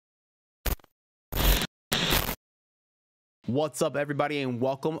What's up, everybody, and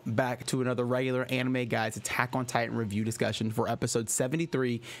welcome back to another regular Anime Guys Attack on Titan review discussion for episodes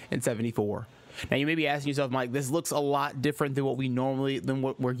 73 and 74. Now, you may be asking yourself, Mike, this looks a lot different than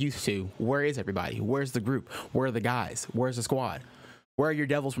what we're used to. Where is everybody? Where's the group? Where are the guys? Where's the squad? Where are your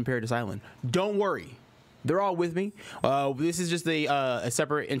devils from Paradise Island? Don't worry. They're all with me. This is just a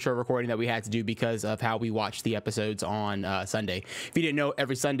separate intro recording that we had to do because of how we watched the episodes on Sunday. If you didn't know,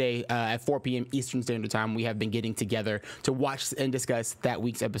 every Sunday at 4 p.m. Eastern Standard Time, we have been getting together to watch and discuss that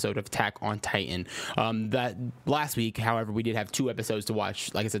week's episode of Attack on Titan. That last week, however, we did have two episodes to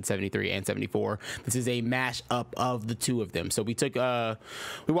watch, like I said, 73 and 74. This is a mash up of the two of them. So we took,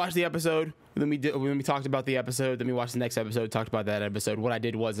 we watched the episode. Then we talked about the episode. Then we watched the next episode, talked about that episode. What I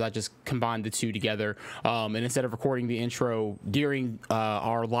did was I just combined the two together. And instead of recording the intro during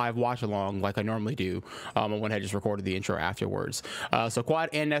our live watch along like I normally do, I went ahead and just recorded the intro afterwards. So Quad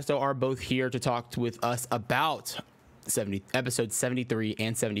and Nesto are both here to talk with us about episodes 73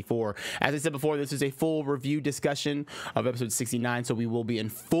 and 74. As I said before, this is a full review discussion of episode 69, so we will be in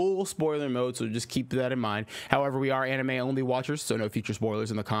full spoiler mode, so just keep that in mind. However, we are anime only watchers, so no future spoilers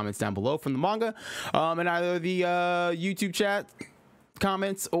in the comments down below from the manga, and either the YouTube chat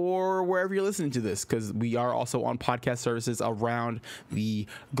comments or wherever you're listening to this, because we are also on podcast services around the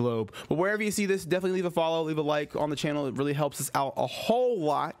globe. But wherever you see this, definitely leave a follow, leave a like on the channel. It really helps us out a whole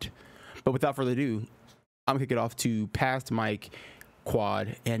lot. But without further ado, I'm gonna kick it off to past Mike,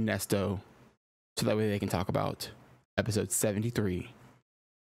 Quad, and Nesto, so that way they can talk about episodes 73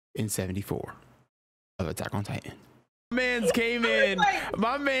 and 74 of Attack on Titan. My man's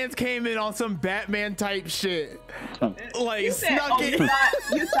came in on some Batman type shit. Like, you said, snuck in.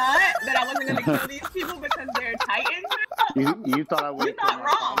 You thought that I wasn't gonna kill these people because they're Titans? You thought I would. You thought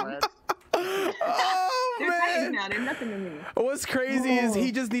wrong. Oh, they're man. Titans now. They're nothing to me. What's crazy is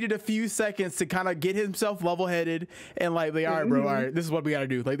he just needed a few seconds to kind of get himself level-headed and like, all right, bro, all right, this is what we gotta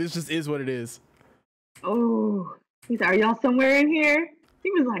do. Like, this just is what it is. Oh, he's like, are y'all somewhere in here?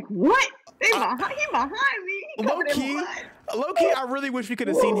 He was like, what? He behind me. Low key, I really wish we could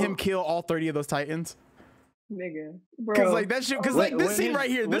have seen him kill all 30 of those Titans. Nigga, bro. Because like that shit, because like this scene right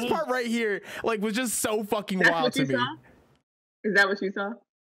here, this part right here, like was just so fucking wild to me. Saw? Is that what you saw?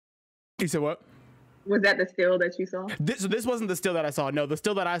 You said what? Was that the still that you saw? So this wasn't the still that I saw. No, the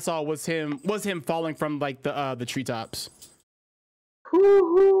still that I saw was him falling from like the treetops. He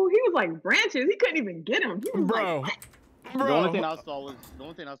was like branches. He couldn't even get him. He was bro. The only thing I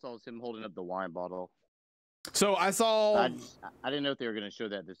saw was him holding up the wine bottle. So I saw. I didn't know if they were going to show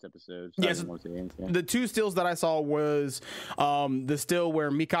that this episode. So yes, the two stills that I saw was the still where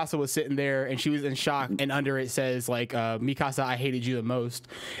Mikasa was sitting there and she was in shock, and under it says like Mikasa, I hated you the most.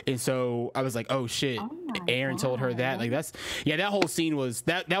 And so I was like, oh shit, Eren told her that. Like that whole scene was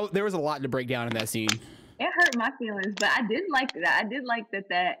that there was a lot to break down in that scene. It hurt my feelings, but I did like that. I did like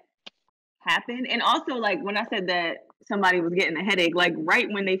that happened. And also, like, when I said that somebody was getting a headache, like right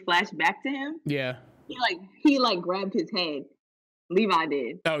when they flashed back to him, yeah, he grabbed his head. Levi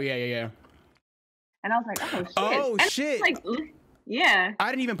did. Oh yeah. And I was like, oh shit. Like, yeah, I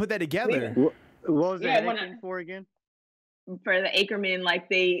didn't even put that together. What was that for again? For the Ackerman, like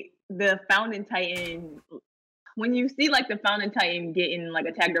the Founding Titan. When you see like the Founding Titan getting like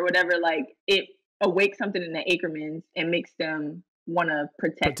attacked or whatever, like it awakes something in the Ackermans and makes them want to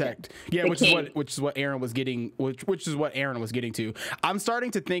protect. Yeah, which is what Eren was getting, which is what Eren was getting to. I'm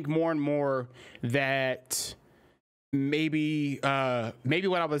starting to think more and more that maybe what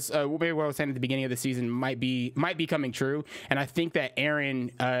I was saying at the beginning of the season might be coming true, and I think that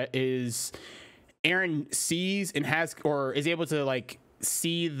Eren sees and has or is able to like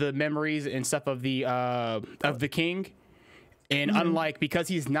see the memories and stuff of the king. And unlike, because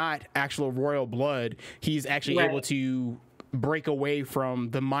he's not actual royal blood, he's actually able to break away from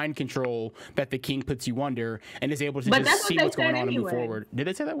the mind control that the king puts you under, and is able to just see what's going on and move forward. Did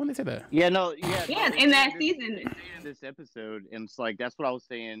they say that when they said that? Yeah, in that season. In this episode, and it's like that's what I was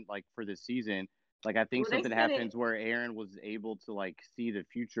saying. Like for this season, like I think something happens where Eren was able to like see the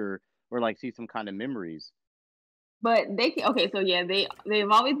future or like see some kind of memories. But they've always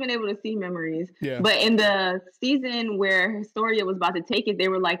been able to see memories. Yeah. But in the season where Historia was about to take it, they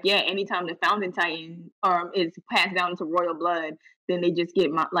were like, yeah, anytime the Founding Titan is passed down to royal blood, then they just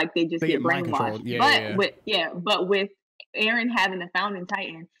get get brainwashed. But with Eren having the Founding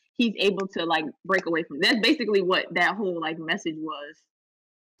Titan, he's able to like break away from. That's basically what that whole like message was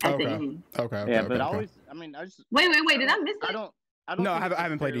at the end. Okay. Yeah, but I just wait. Did I miss it? I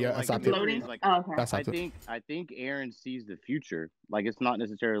haven't played it yet. I stopped it. I think Eren sees the future. Like it's not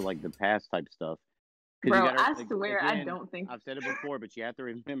necessarily like the past type stuff. Bro, I swear I don't think I've said it before, but you have to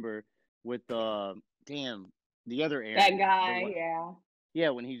remember with the the other Eren, that guy, yeah,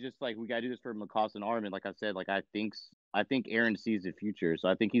 when he's just like, we gotta do this for Mikasa and Armin. Like I said, like I think Eren sees the future, so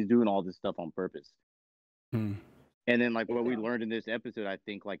I think he's doing all this stuff on purpose. Hmm. And then like what we learned in this episode, I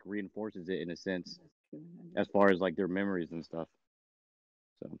think like reinforces it in a sense, as far as like their memories and stuff.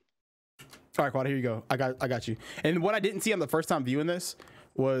 So. All right, Quad, here you go. I got you. And what I didn't see on the first time viewing this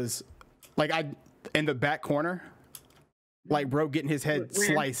was, like, in the back corner, like, bro getting his head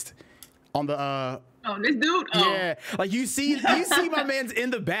sliced on the Oh, this dude. Oh. Yeah, like you see my man's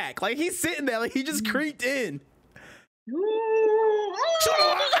in the back, like he's sitting there, like he just creeped in.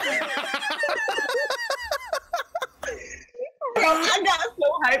 Bro, I got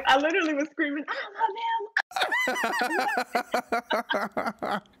so hyped. I literally was screaming, I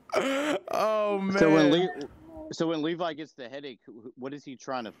love him. Oh man. So when Levi gets the headache, what is he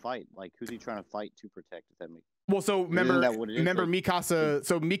trying to fight? Like, who's he trying to fight to protect? If that makes Well, so remember Mikasa.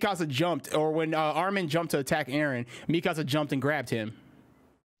 So Mikasa jumped, or when Armin jumped to attack Eren, Mikasa jumped and grabbed him.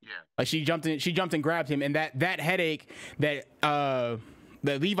 Yeah, like she jumped and grabbed him, and that headache that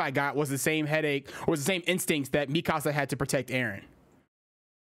Levi got was the same headache, or was the same instincts that Mikasa had to protect Eren.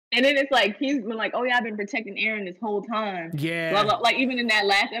 And then it's like he's been like, oh yeah, I've been protecting Eren this whole time. Yeah, blah, blah. Like even in that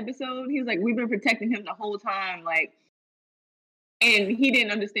last episode, he was like, we've been protecting him the whole time, like, and he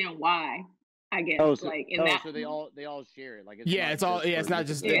didn't understand why. I guess. Oh, so, like in that. So they all share it. Like it's it's all. Yeah, it's not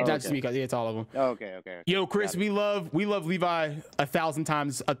just Mikasa. Yeah, it's all of them. Oh, okay. Yo, Chris, we love Levi 1,000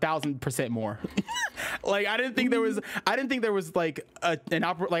 times, 1,000% more. Like I didn't think there was like I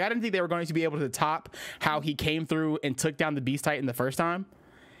didn't think they were going to be able to top how he came through and took down the Beast Titan the first time.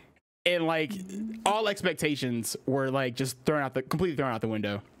 And like all expectations were like just completely thrown out the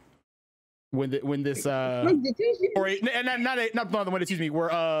window when this or not the window, excuse me,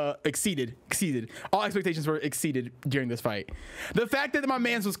 were exceeded. All expectations were exceeded during this fight. The fact that my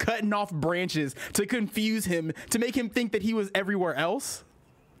man's was cutting off branches to confuse him, to make him think that he was everywhere else.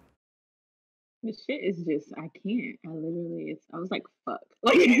 This shit is just, I can't. I was like, fuck.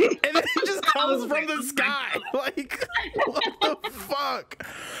 Like, and then he just comes from the sky. Like, what the fuck?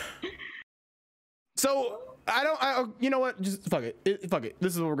 So you know what? Just fuck it. Fuck it.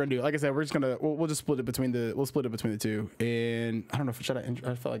 This is what we're gonna do. Like I said, we're just gonna we'll just split it between the two. And I don't know if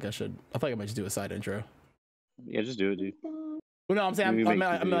I feel like I should. I feel like I might just do a side intro. Yeah, just do it, dude. Well, no, I'm saying I'm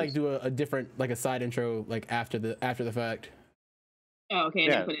gonna like do a different, like a side intro, like after the fact. Oh, okay.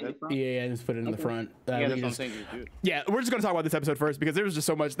 Yeah, put it in the front. Yeah, just put it in the front. Yeah, that's what I'm saying. Yeah, we're just gonna talk about this episode first because there was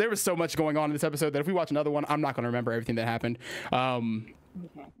so much going on in this episode that if we watch another one, I'm not gonna remember everything that happened. Okay.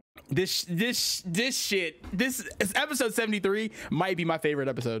 This episode 73 might be my favorite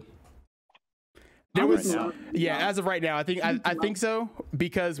episode. As of right now, I think so,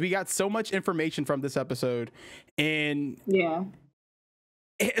 because we got so much information from this episode, and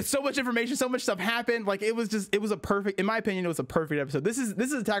so much information, so much stuff happened. Like it was a perfect, in my opinion, it was a perfect episode. This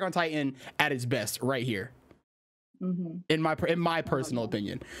is Attack on Titan at its best right here. Mm-hmm. In my personal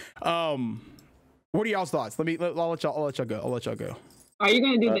opinion. What are y'all's thoughts? I'll let y'all go. Are you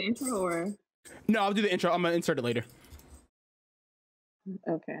gonna do the intro or? No, I'll do the intro. I'm gonna insert it later.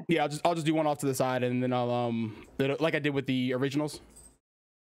 Okay. Yeah, I'll just do one off to the side, and then I'll like I did with the originals.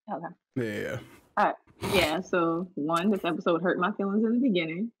 Okay. Yeah. All right. Yeah. So this episode hurt my feelings in the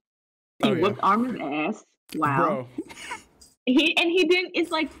beginning. He whooped Armin's ass. Wow. Bro. He didn't.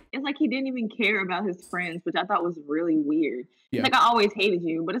 It's like he didn't even care about his friends, which I thought was really weird. Yeah. Like I always hated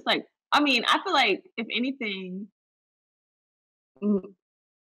you, but it's like, I mean, I feel like if anything,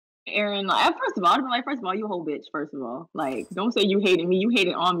 Eren, like, first of all, you a whole bitch. First of all, like, don't say you hated me. You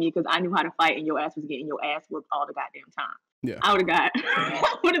hated on me because I knew how to fight, and your ass was getting your ass whooped all the goddamn time. Yeah, I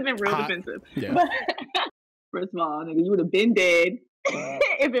would have been real defensive. Yeah. But, first of all, nigga, you would have been dead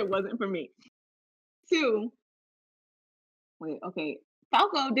if it wasn't for me. 2. Wait, okay.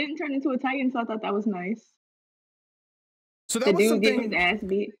 Falco didn't turn into a Titan, so I thought that was nice. So that was something. Getting his ass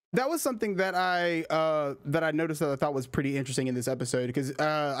beat. That was something that I noticed that I thought was pretty interesting in this episode, because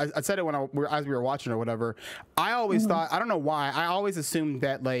I said it as we were watching or whatever. I always thought, I don't know why, I always assumed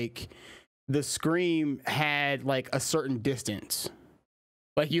that like the scream had like a certain distance.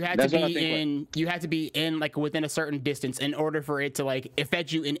 Like you had to be in like within a certain distance in order for it to like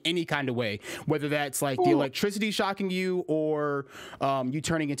affect you in any kind of way, whether that's like the electricity shocking you or you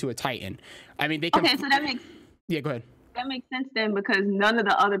turning into a Titan. I mean, so that makes go ahead. That makes sense then, because none of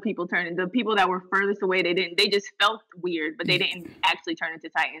the other people turned. The people that were furthest away, they just felt weird, but they didn't actually turn into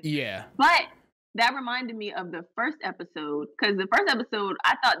Titans. Yeah. But that reminded me of the first episode, because the first episode,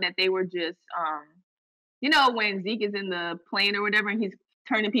 I thought that they were just, when Zeke is in the plane or whatever, and he's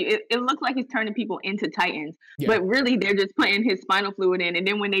turning people. It looks like he's turning people into Titans, but really they're just putting his spinal fluid in. And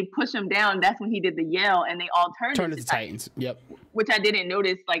then when they push him down, that's when he did the yell, and they all turned into Titans. Yep. Which I didn't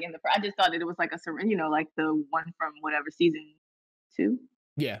notice. Like I just thought that it was like a syringe, like the one from whatever season 2.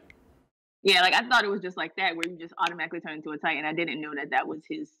 Yeah. Yeah, like I thought it was just like that, where you just automatically turn into a Titan. I didn't know that was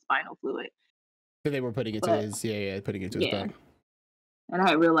his spinal fluid. So they were putting it to his, putting it to his back. And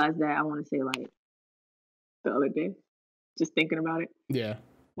I realized that, I want to say, like, the other day, just thinking about it. Yeah.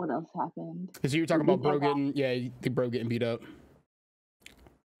 What else happened? Because you were talking about Bro getting, the Bro getting beat up.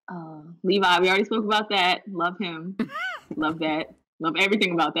 Levi, we already spoke about that. Love him. Love that. Love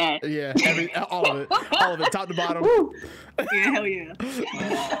everything about that. Yeah, all of it, top to bottom. Yeah, hell yeah.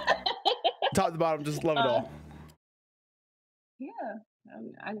 Top to bottom, just love it all. Yeah,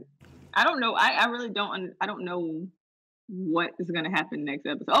 I don't know. I really don't. I don't know what is going to happen next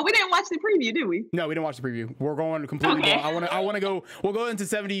episode. Oh, we didn't watch the preview, did we? No, we didn't watch the preview. We're going completely blind. I want to go. We'll go into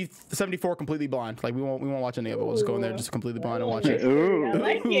 74 completely blind. Like we won't watch any of it. We'll just go in there just completely blind and watch it. Ooh. I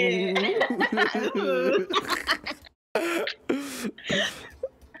like it.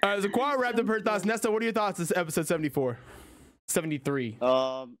 All right, so Quad wrapped up her thoughts. Nesta, what are your thoughts this episode 74? 73.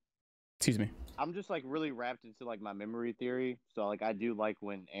 Excuse me. I'm just like really wrapped into like my memory theory. So like I do like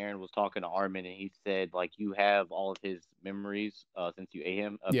when Aaron was talking to Armin and he said like you have all of his memories since you ate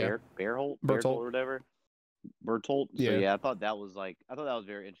him. Bertolt or whatever. Bertolt. So I thought that was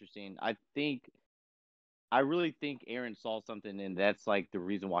very interesting. I really think Aaron saw something, and that's like the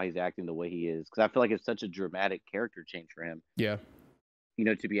reason why he's acting the way he is. Because I feel like it's such a dramatic character change for him. Yeah.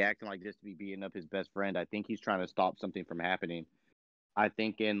 To be acting like this, to be beating up his best friend. I think he's trying to stop something from happening. I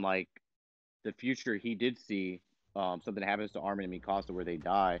think in like the future, he did see something happens to Armin and Mikasa where they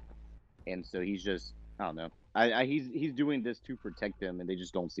die, and so he's just, I don't know. He's doing this to protect them, and they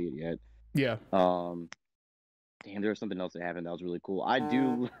just don't see it yet. Yeah. Damn, there was something else that happened that was really cool. I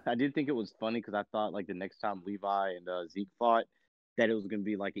did think it was funny because I thought like the next time Levi and Zeke fought, that it was gonna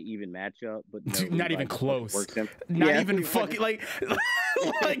be like an even matchup, but no, not even close. Not even fucking like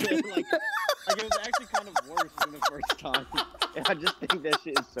like it was actually kind of worse than the first time. And I just think that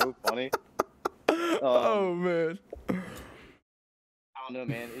shit is so funny. Oh man, I don't know,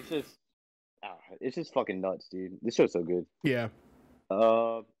 man. It's just fucking nuts, dude. This show's so good. Yeah.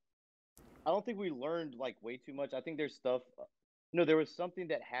 I don't think we learned like way too much. I think there's stuff. There was something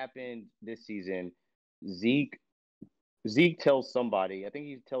that happened this season. Zeke tells somebody. I think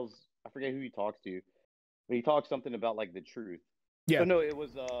he tells. I forget who he talks to, but he talks something about like the truth. Yeah. Oh, no, it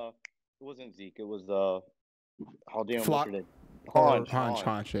was it wasn't Zeke. It was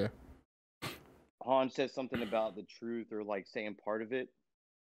Hanch, yeah. Han says something about the truth or like saying part of it.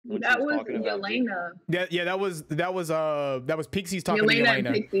 That was Yelena. Yeah, that was Pixies talking to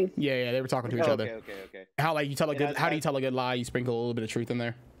Yelena. Yeah, they were talking to each other. Okay. How like you tell a good? How do you tell a good lie? You sprinkle a little bit of truth in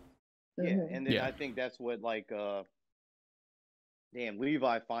there. Yeah, and then I think that's what like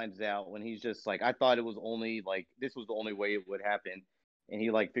Levi finds out when he's just like, I thought it was only like this was the only way it would happen, and he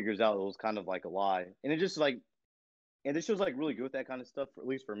like figures out it was kind of like a lie, and it just like. And this show's like really good with that kind of stuff, at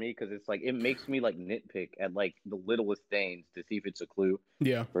least for me, because it's like it makes me like nitpick at like the littlest things to see if it's a clue,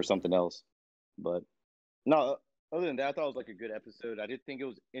 for something else. But no, other than that, I thought it was like a good episode. I did think it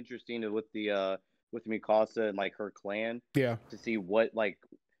was interesting with Mikasa and like her clan, to see what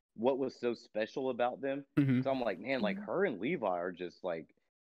was so special about them. So I'm like, man, like her and Levi are just like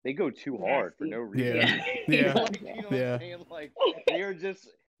they go too hard for no reason. Yeah. Like, you know what I'm saying? Like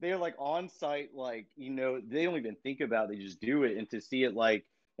they're like on site, like, they don't even think about it, they just do it. And to see it like,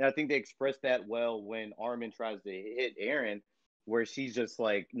 and I think they expressed that well when Armin tries to hit Aaron, where she's just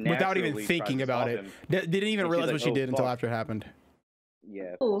like without even thinking about it. Didn't even realize what she did until after it happened.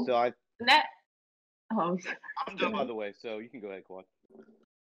 Yeah. Ooh. So I'm done, by the way, so you can go ahead, Quad.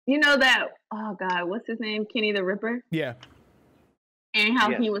 You know that, oh God, what's his name? Kenny the Ripper? Yeah. And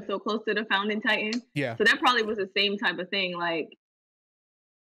how he was so close to the Founding Titan? Yeah. So that probably was the same type of thing. Like,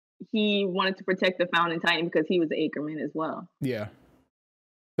 he wanted to protect the Founding Titan because he was the Ackerman as well. Yeah.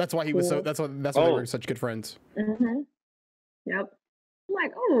 That's why he was so, that's why they were such good friends. Mm-hmm. Yep. I'm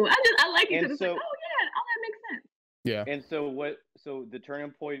like, I like it because it's like, all that makes sense. Yeah. And so the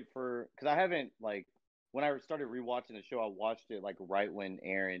turning point because I haven't, like, when I started rewatching the show, I watched it like right when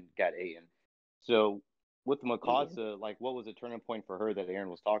Aaron got Aiden. So with Mikasa, like, what was the turning point for her that Aaron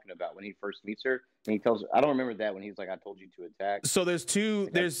was talking about when he first meets her? And he tells her, I don't remember that when he's like, I told you to attack. So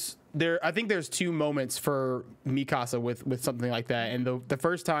I think there's two moments for Mikasa with something like that. And the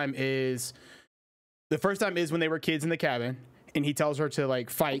first time is when they were kids in the cabin and he tells her to like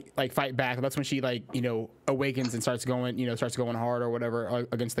fight back. That's when she like, you know, awakens and starts going hard or whatever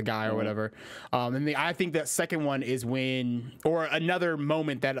against the guy or whatever. And I think that second one is when, or another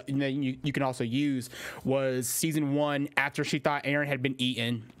moment that you can also use was season 1 after she thought Eren had been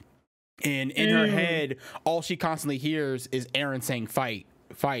eaten, and in her head all she constantly hears is Eren saying fight,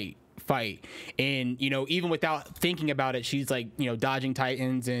 and you know, even without thinking about it, she's like, you know, dodging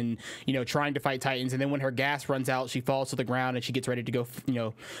Titans and, you know, trying to fight Titans, and then when her gas runs out, she falls to the ground and she gets ready to go, you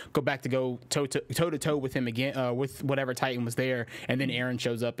know, go back to go toe to toe with him again, with whatever Titan was there, and then Eren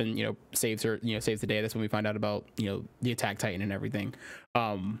shows up and, you know, saves her, you know, saves the day. That's when we find out about, you know, the Attack Titan and everything.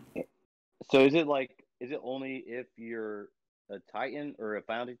 So is it only if you're a Titan or a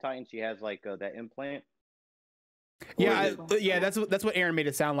founding Titan she has like that implant? Yeah, that's what Eren made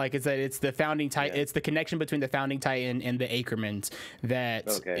it sound like. Is that it's the founding Titan? Yeah. It's the connection between the founding Titan and the Ackermans that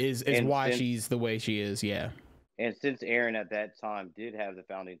is why she's the way she is. Yeah. And since Eren at that time did have the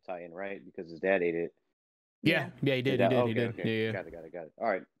founding Titan, right? Because his dad ate it. Yeah, he did. He did. Yeah. Got it. All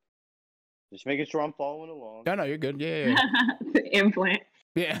right. Just making sure I'm following along. No, you're good. Yeah. The implant.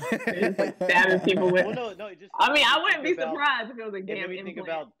 Yeah. It's like stabbing people with. Well, no. Just. I mean, I wouldn't be surprised if it was a damn implant. Think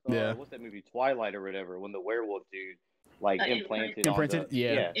about what's that movie, Twilight or whatever, when the werewolf dude like implanted. Imprinted.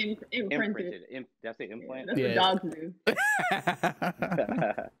 Imprinted. Did I say implant? That's what dogs do.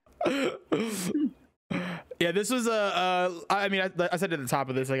 Yeah, this was I mean, I said at the top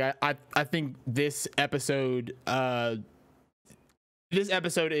of this, like I think this episode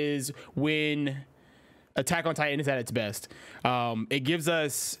is when Attack on Titan is at its best. It gives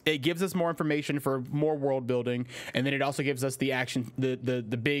us more information for more world building, and then it also gives us the action, the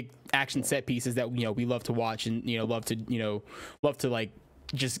big action set pieces that, you know, we love to watch and, you know, love to like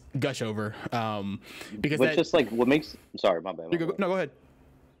just gush over. Because that's just like what makes. Sorry, my bad. No, go ahead.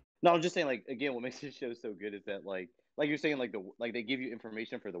 No, I'm just saying, like, again, what makes this show so good is that like you're saying, like they give you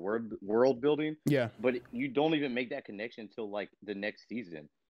information for the world building. Yeah. But you don't even make that connection until like the next season.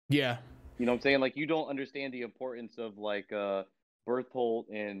 Yeah. You know what I'm saying? Like, you don't understand the importance of like Bertholdt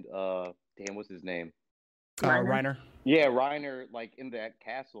and damn, what's his name? Reiner. Yeah, Reiner. Like in that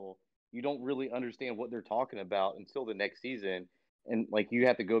castle, you don't really understand what they're talking about until the next season, and like you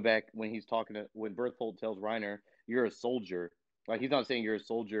have to go back when Bertholdt tells Reiner, "You're a soldier." Like, he's not saying you're a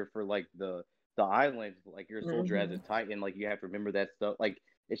soldier for like the islands, but like you're a soldier as a Titan. Like, you have to remember that stuff. Like,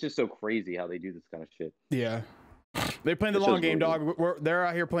 it's just so crazy how they do this kind of shit. Yeah. They're playing the long game, dog. They're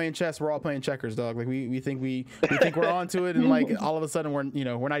out here playing chess. We're all playing checkers, dog. Like we think we're onto it, and like all of a sudden we're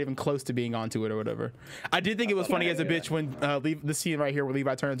not even close to being onto it or whatever. I did think it was funny as a bitch when the scene right here where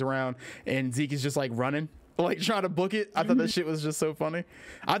Levi turns around and Zeke is just like running, like trying to book it. I thought that shit was just so funny.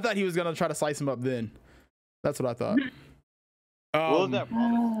 I thought he was gonna try to slice him up then. That's what I thought. What was that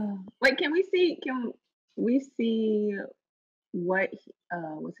promise? Wait, can we see what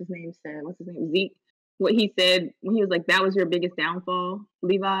what's his name said? What's his name? Zeke. What he said when he was like, "That was your biggest downfall,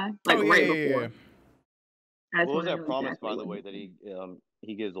 Levi." Like before. What was that promise, by the way, that he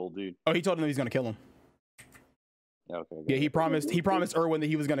gives old dude? Oh, he told him that he's gonna kill him. Okay. Yeah, he promised Erwin that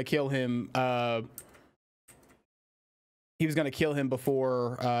he was gonna kill him. He was gonna kill him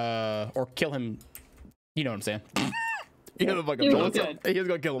before, or kill him. You know what I'm saying? He was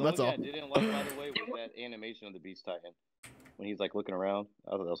gonna kill him. That's all. I didn't like, by the way, was that animation of the Beast Titan when he's like looking around.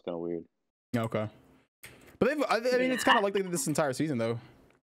 I thought that was kind of weird. Okay. But I mean, it's kind of like this entire season, though.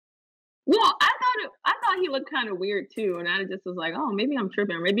 Well, I thought he looked kind of weird too, and I just was like, oh, maybe I'm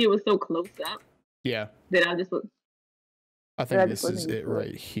tripping. Maybe it was so close up. Yeah. That I just looked. I think this is it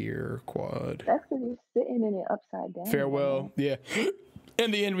right here, Quad. That's because he's sitting in it upside down. Farewell. Yeah.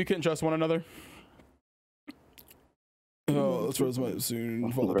 In the end, we couldn't trust one another. Oh, let's resume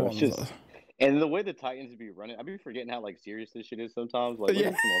soon. Fall upon us. And the way the Titans be running, I be forgetting how like serious this shit is sometimes. Like, look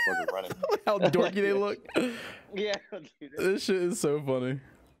at this motherfucker running. How dorky they look. Yeah, dude. This shit is so funny.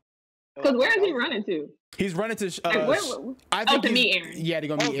 Because where is he running to? He's running to. I think to meet Eren. Yeah, to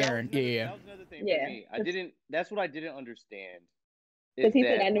go meet Eren. Yeah. That was another thing for me. That's what I didn't understand. Because he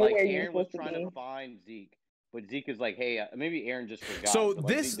said, "I know like, where you're Eren was supposed trying to to find Zeke, but Zeke is like, "Hey, maybe Eren just forgot." So but,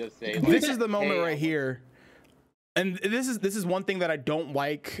 this like, is the moment right here, and this is one thing that I don't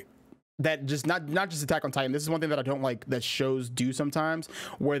like. That just not just Attack on Titan. This is one thing that I don't like that shows do sometimes,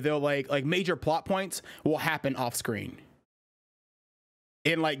 where they'll like major plot points will happen off screen.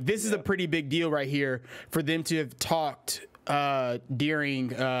 And like this is a pretty big deal right here for them to have talked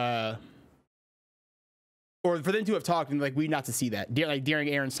during or for them to have talked and like we not to see that during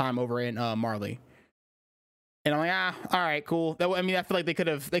Eren's time over in Marley. And I'm like, all right, cool. I mean, I feel like they could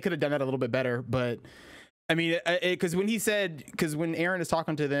have done that a little bit better, but I mean, because when Eren is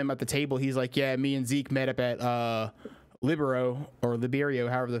talking to them at the table, he's like, yeah, me and Zeke met up at Libero or Liberio,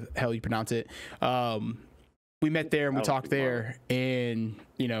 however the hell you pronounce it. We met there and we talked there, and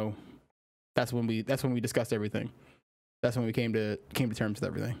you know, that's when we discussed everything. That's when we came to terms with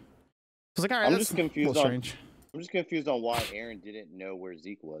everything. I was like, all right, I'm that's just confused. strange. I'm just confused on why Eren didn't know where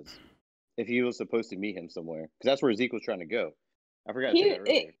Zeke was, if he was supposed to meet him somewhere, because that's where Zeke was trying to go. I forgot to say that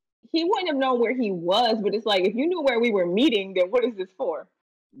earlier. He wouldn't have known where he was, but it's like, if you knew where we were meeting, then what is this for?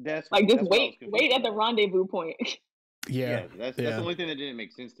 Just wait at the rendezvous point. Yeah, that's the only thing that didn't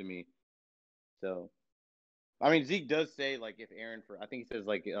make sense to me. So, I mean, Zeke does say, like, if Eren, I think he says,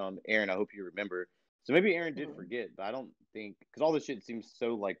 like, Eren, I hope you remember. So maybe Eren did forget, but I don't think, because all this shit seems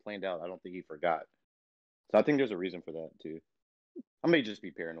so, like, planned out, I don't think he forgot. So I think there's a reason for that, too. I may just be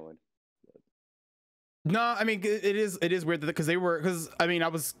paranoid. No, I mean, it is weird because I mean, I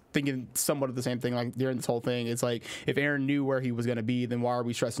was thinking somewhat of the same thing, like, during this whole thing. It's like, if Eren knew where he was going to be, then why are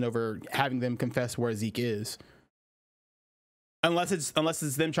we stressing over having them confess where Zeke is? Unless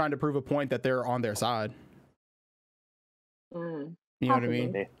it's them trying to prove a point that they're on their side. You know what I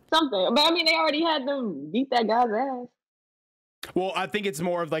mean? Something. But I mean, they already had them beat that guy's ass. Well, I think it's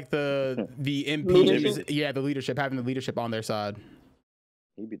more of like the MP, the leadership, having the leadership on their side.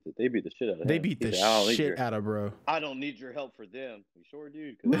 They beat the shit out of him. They beat the shit out of bro. I don't need your help for them. You sure,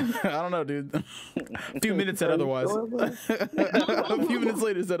 dude? I don't know, dude. A few minutes said otherwise. A few minutes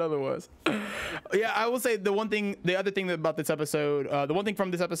later said otherwise. Yeah, I will say the other thing about this episode, the one thing from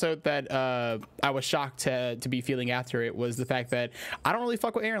this episode that I was shocked to be feeling after it was the fact that I don't really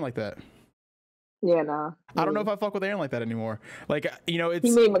fuck with Eren like that. Yeah, nah. I don't know if I fuck with Eren like that anymore. Like, you know, it's...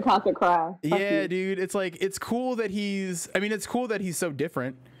 He made Mikasa cry. Yeah, dude. It's like, it's cool that he's cool that he's so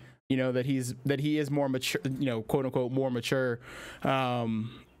different. You know, that he is more mature, you know, quote unquote, more mature. And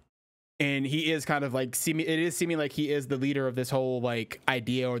he is kind of like, seeming like he is the leader of this whole, like,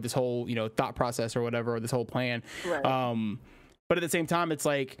 idea or this whole, you know, thought process or whatever, or this whole plan. Right. But at the same time, it's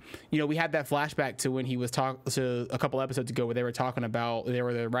like, you know, we had that flashback to when he was to a couple episodes ago where they were talking about, they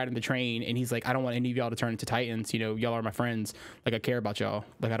were riding the train and he's like, I don't want any of y'all to turn into Titans. You know, y'all are my friends. Like, I care about y'all.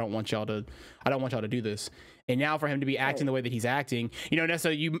 Like, I don't want y'all to do this. And now for him to be acting the way that he's acting, you know,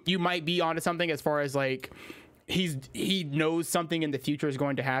 Nessa, you might be onto something as far as like, he knows something in the future is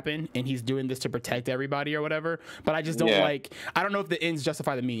going to happen and he's doing this to protect everybody or whatever. But I just don't I don't know if the ends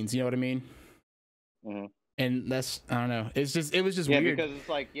justify the means. You know what I mean? Mm-hmm. And that's, I don't know. It was just weird. Yeah, because it's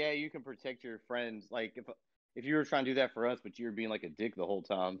like, yeah, you can protect your friends. Like, if you were trying to do that for us, but you were being like a dick the whole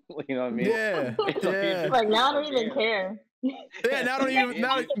time. You know what I mean? Yeah. Yeah. Like, now I don't even care. Yeah, now I don't even,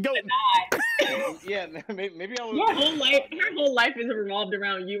 now go. Yeah, maybe I would. Her whole life is revolved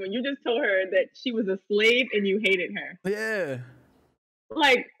around you, and you just told her that she was a slave and you hated her. Yeah.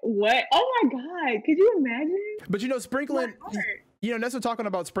 Like, what? Oh my God. Could you imagine? But, you know, sprinkling... You know, Nessa talking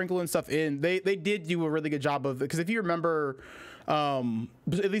about sprinkling stuff in, they did do a really good job of it, because if you remember, at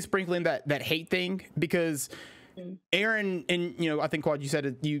least sprinkling that hate thing, because Eren, and, you know, I think, Quad, you said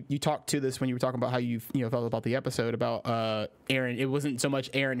it, you talked to this when you were talking about how you felt about the episode about Eren. It wasn't so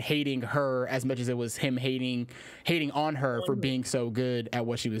much Eren hating her as much as it was him hating on her for being so good at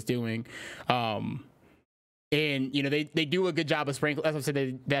what she was doing. And, you know, they do a good job of sprinkling. As I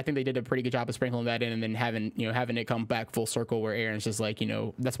said, I think they did a pretty good job of sprinkling that in, and then having it come back full circle where Eren's just like, you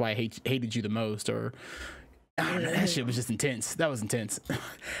know, that's why I hated you the most, or I don't know, that shit was just intense. That was intense.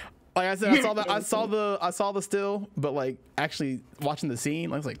 Like I said, I saw the still, but like actually watching the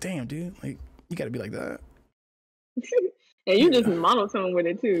scene, I was like, damn, dude, like you got to be like that. And you just monotone with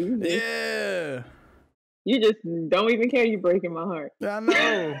it too. Yeah. You just don't even care. You breaking my heart. I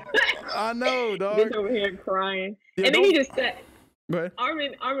know. I know, dog. Just over here crying. Yeah, and then he just said,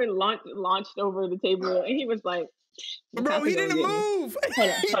 Armin launched over the table, and he was like, bro, he didn't move. He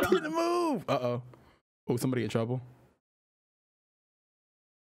didn't move. Uh-oh. Oh, somebody in trouble.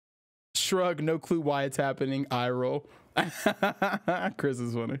 Shrug, no clue why it's happening. Eye roll. Chris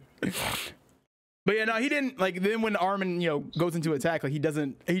is funny. But yeah, no, he didn't, like, then when Armin, you know, goes into attack, like, he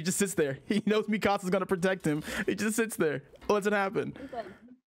just sits there. He knows Mikasa's gonna protect him. He just sits there, lets it happen.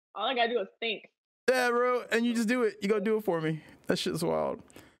 All I gotta do is think. Yeah, bro, and you just do it. You go do it for me. That shit's wild.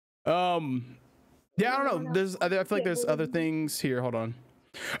 Yeah, I don't know. I feel like there's other things here. Hold on.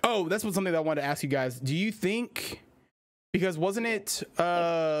 Oh, that's something that I wanted to ask you guys. Do you think, because wasn't it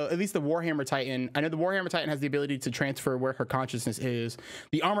at least the Warhammer Titan, I know the Warhammer Titan has the ability to transfer where her consciousness is.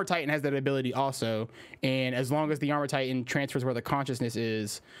 The Armor Titan has that ability also, and as long as the Armor Titan transfers where the consciousness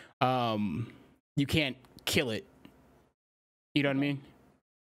is, you can't kill it. You know what I mean?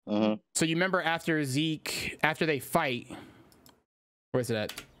 So you remember after they fight, where's it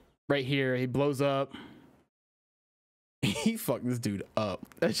at? Right here, he blows up. He fucked this dude up.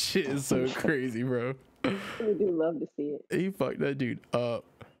 That shit is so crazy, bro. We do love to see it. He fucked that dude up.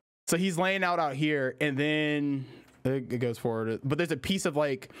 So he's laying out here, and then it goes forward. But there's a piece of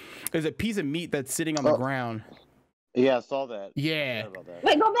meat that's sitting on the ground. Yeah, I saw that. Yeah. That.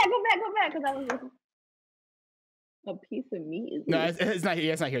 Wait, go back, because I was just... A piece of meat is... No, it's not here.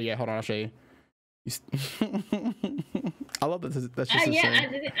 Yeah, it's not here yet. Hold on, I'll show you. I love that. That's just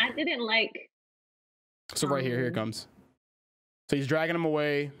I didn't like... So right here it comes. So he's dragging him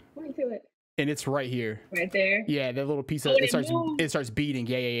away. Point to it. And it's right here. Right there? Yeah, that little piece of it starts beating.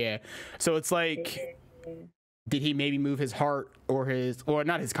 Yeah. So it's like, did he maybe move his heart or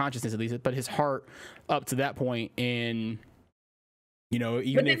not his consciousness at least, but his heart up to that point? And,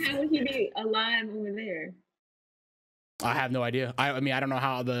 even but then how would he be alive over there? I have no idea. I mean, I don't know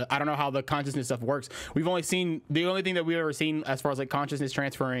how the consciousness stuff works. We've only seen, the only thing that we've ever seen as far as like consciousness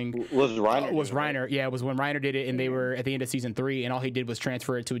transferring was Reiner. Yeah, it was when Reiner did it, and they were at the end of season 3, and all he did was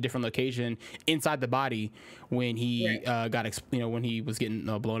transfer it to a different location inside the body when he when he was getting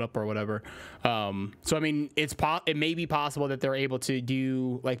blown up or whatever. So I mean, it may be possible that they're able to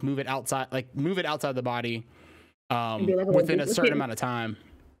do like move it outside the body within a certain amount of time.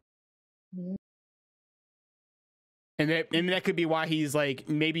 Mm-hmm. And that could be why he's like,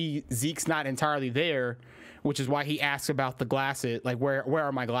 maybe Zeke's not entirely there, which is why he asks about the glasses, like where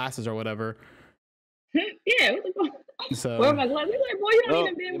are my glasses or whatever. Yeah, what the fuck? So where are my glasses? Like, boy, you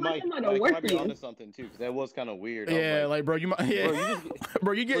don't even watch them on work for you. Onto something too, because that was kind of weird. Yeah, like bro, you might. Yeah.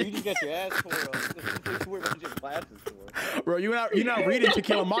 Bro, you just got your ass for where you get glasses for. Bro, you're not reading To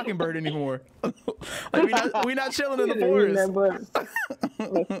Kill a Mockingbird anymore. Like we not chilling in the forest.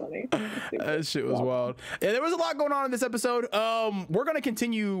 That's funny. That shit was wild. Yeah, there was a lot going on in this episode. We're gonna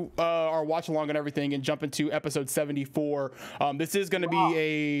continue our watch along and everything and jump into episode 74. This is gonna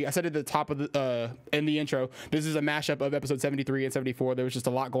be I said at the top of the in the intro, this is a mashup of episode 73 and 74. There was just a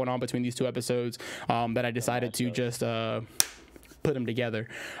lot going on between these two episodes that I decided to just put them together.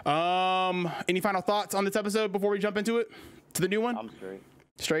 Any final thoughts on this episode before we jump into it? To the new one? I'm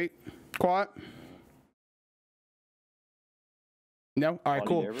Straight? Quiet? No? All right,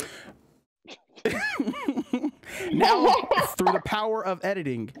 cool. Now, through the power of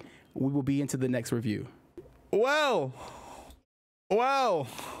editing, we will be into the next review. Well. Well,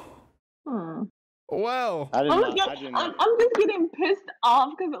 I'm just getting pissed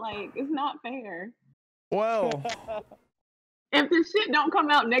off because like it's not fair. Well, if the shit don't come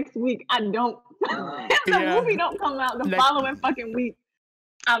out next week, I don't. If the movie don't come out the following fucking week,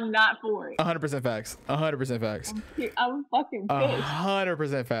 I'm not for it. 100% facts. 100% facts. I'm fucking pissed.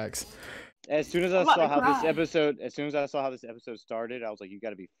 100% facts. As soon as I saw how this episode started, I was like, "You got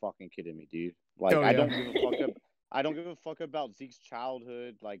to be fucking kidding me, dude!" Like, I don't give a fuck. I don't give a fuck about Zeke's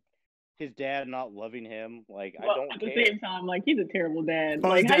childhood. Like, his dad not loving him. Like, I don't care. At the same time, like, he's a terrible dad. Oh,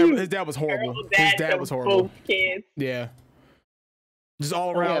 like, his dad was horrible. His dad was horrible. Both kids. Yeah. Just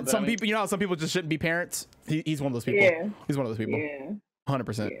all around. Some people, how some people just shouldn't be parents. He's one of those people. Yeah. He's one of those people. Yeah.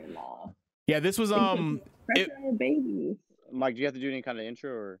 100%. Yeah, nah. Yeah, this was baby. Mike, do you have to do any kind of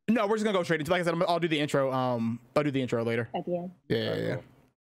intro or? No, we're just gonna go straight into. Like I said, I'll do the intro. I'll do the intro later. At the end. Yeah.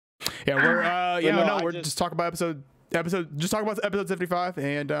 We're we're just talking about episode. Just talk about episode 75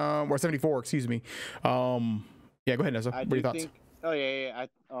 and or 74. Excuse me. Yeah, go ahead, Nessa. What are your thoughts?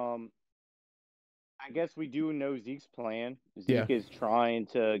 I guess we do know Zeke's plan. Zeke is trying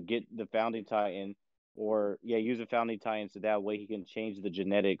to get the Founding Titan, or use a Founding Titan so that way he can change the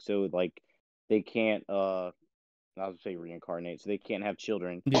genetics so like they can't I would say reincarnate, so they can't have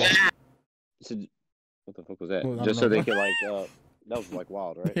children. Yeah. So, what the fuck was that? Just so they could like that was like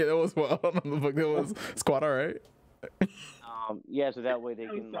wild, right? Yeah, that was wild. I don't know what the fuck that was. Squad, all right. So that way they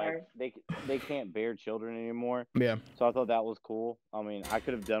can like they can't bear children anymore. Yeah. So I thought that was cool. I mean, I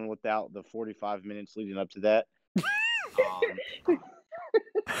could have done without the 45 minutes leading up to that.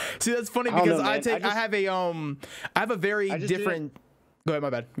 See, that's funny because I have a very different. Go ahead, my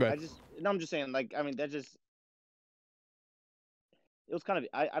bad. Go ahead. I'm just saying, like, I mean, that just. It was kind of.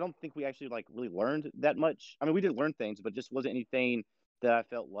 I don't think we actually like really learned that much. I mean, we did learn things, but just wasn't anything that I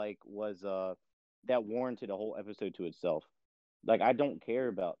felt like was that warranted a whole episode to itself. Like, I don't care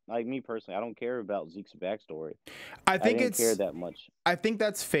about, like, me personally, I don't care about Zeke's backstory. I didn't care that much. I think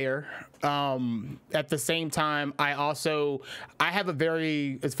that's fair. At the same time, I have a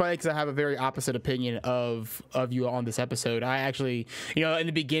very, it's funny because I have a very opposite opinion of you on this episode. I actually, in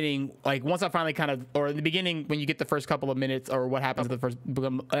the beginning, like once I finally in the beginning, when you get the first couple of minutes or what happens at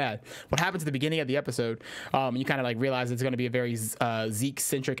what happens at the beginning of the episode, you kind of like realize it's going to be a very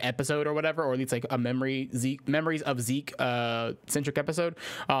Zeke-centric episode or whatever, or at least like a memories of Zeke centric episode.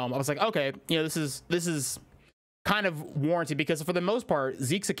 I was like, okay, this is kind of warranted, because for the most part,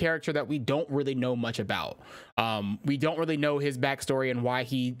 Zeke's a character that we don't really know much about. We don't really know his backstory and why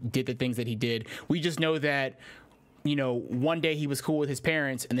he did the things that he did. We just know that, you know, one day he was cool with his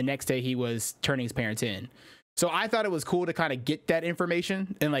parents and the next day he was turning his parents in. So I thought it was cool to kind of get that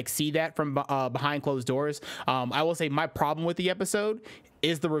information and like see that from behind closed doors. I will say my problem with the episode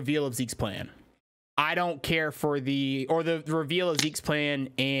is the reveal of Zeke's plan. I don't care for the reveal of Zeke's plan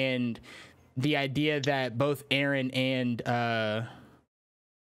and the idea that both Eren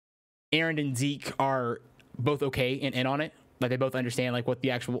and Zeke are both okay and in on it. Like they both understand like what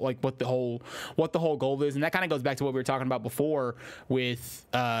the actual, like what the whole goal is. And that kind of goes back to what we were talking about before with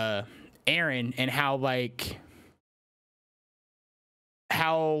Eren and how I'm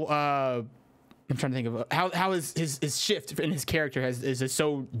trying to think of how his shift in his character is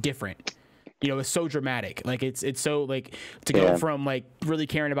so different. You know, it's so dramatic. Like it's so like to go from like really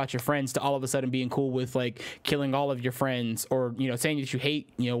caring about your friends to all of a sudden being cool with like killing all of your friends, or, you know, saying that you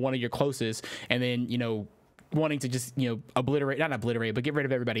hate, you know, one of your closest, and then, you know, wanting to just, you know, not obliterate, but get rid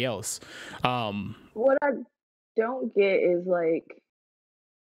of everybody else. What I don't get is like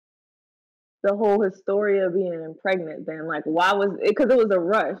the whole Historia being pregnant. Then, like, why was it? Because it was a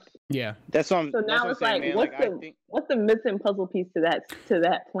rush. Yeah, that's what I'm. So now it's like, man. what's the missing puzzle piece to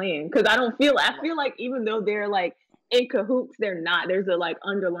that plan? Because I feel like even though they're like in cahoots, they're not. There's a like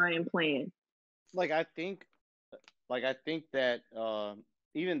underlying plan. Like I think that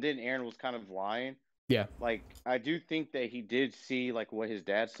even then Eren was kind of lying. Yeah. Like I do think that he did see like what his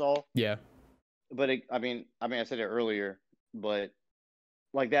dad saw. Yeah. But I mean, I said it earlier, but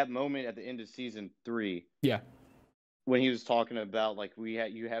like that moment at the end of season 3. Yeah. When he was talking about like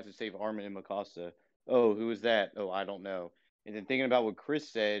you have to save Armin and Mikasa. Oh, who is that? Oh, I don't know. And then thinking about what Chris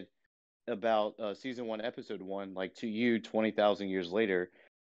said about season 1, episode 1, like to you 20,000 years later,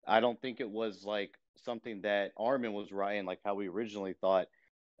 I don't think it was like something that Armin was writing like how we originally thought.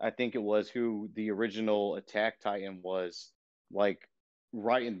 I think it was who the original Attack Titan was, like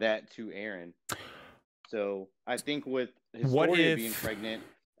writing that to Eren. So I think with Historia being pregnant,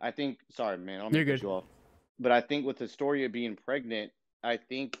 I think. Sorry, man, I'm gonna cut you off. But I think with Historia being pregnant, I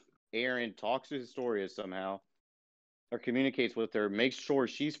think Eren talks to Historia somehow, or communicates with her, makes sure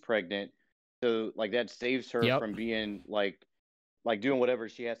she's pregnant, so like that saves her from being like doing whatever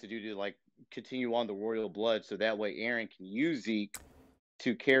she has to do to like continue on the royal blood, so that way Eren can use Zeke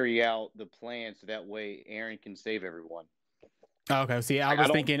to carry out the plan, so that way Eren can save everyone. Okay, see, I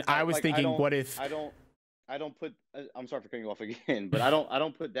was thinking, what if I don't put. I'm sorry for cutting you off again, but I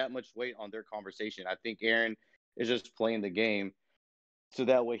don't put that much weight on their conversation. I think Eren is just playing the game, so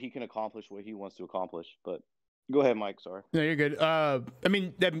that way he can accomplish what he wants to accomplish. But go ahead, Mike. Sorry. No, you're good. I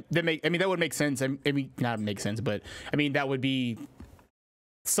mean that would make sense. I mean, not make sense, but I mean that would be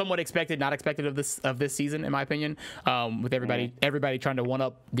somewhat expected, not expected of this season, in my opinion. With everybody trying to one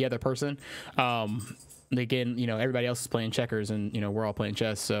up the other person. Again, you know, everybody else is playing checkers, and you know we're all playing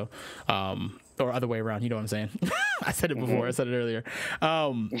chess. So, or other way around. You know what I'm saying? I said it before. I said it earlier.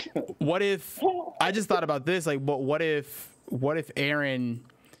 What if I just thought about this? Like, what if Eren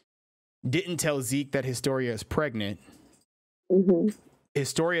didn't tell Zeke that Historia is pregnant? Mm-hmm.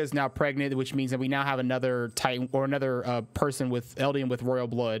 Historia is now pregnant, which means that we now have another Titan or another person with Eldian with royal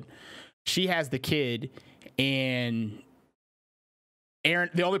blood. She has the kid, and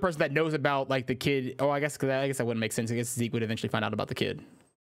Eren, the only person that knows about like the kid. Oh, I guess that wouldn't make sense. I guess Zeke would eventually find out about the kid.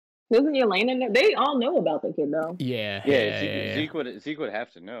 Doesn't Yelena know? They all know about the kid though. Yeah. Zeke would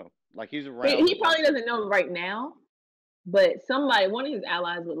have to know. Like he's around. He probably doesn't know right now, but one of his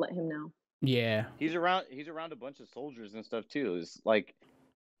allies would let him know. Yeah. He's around a bunch of soldiers and stuff too. It's like,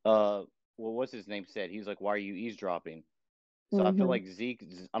 well, what's his name said? He's like, why are you eavesdropping? So I feel like Zeke.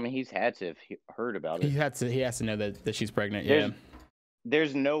 I mean, he's had to have heard about it. He has to know that she's pregnant.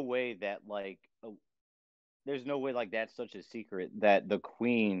 There's no way that that's such a secret that the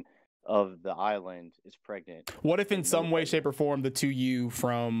queen of the island is pregnant. What if in some way, shape, or form the 2U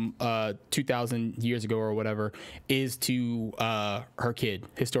from 2,000 years ago or whatever is to her kid,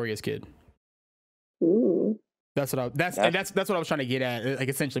 Historia's kid? Ooh. That's what I was trying to get at, like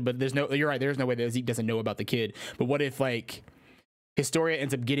essentially. But you're right. There's no way that Zeke doesn't know about the kid. But what if like Historia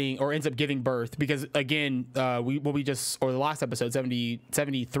ends up giving birth, because again, the last episode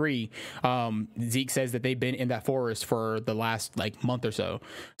 73, Zeke says that they've been in that forest for the last like month or so.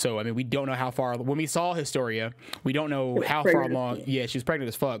 So I mean, we don't know how far. When we saw Historia, we don't know how far along. Yeah, she's pregnant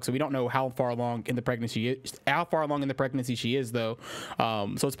as fuck. So we don't know how far along in the pregnancy she is though.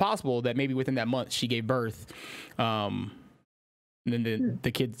 So it's possible that maybe within that month she gave birth. And then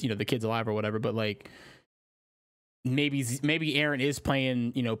the kid's alive or whatever. But like, maybe Eren is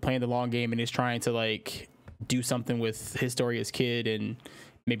playing the long game and is trying to like do something with his story as kid, and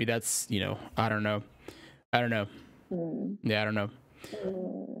maybe that's, you know, I don't know. Yeah, I don't know.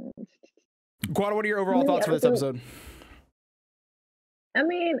 Quad, what are your overall thoughts for this episode? I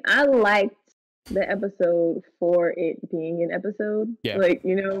mean, I liked the episode for it being an episode, like,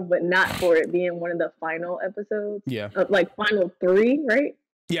 you know, but not for it being one of the final episodes. Like final 3, right?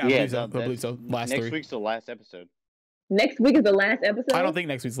 I believe so. Next week's the last episode. Next week is the last episode? I don't think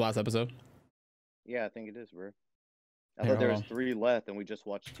next week's the last episode. Yeah, I think it is, bro. I thought there was 3 left, and we just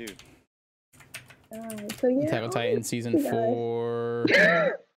watched 2. So yeah, Attack on Titan season 4.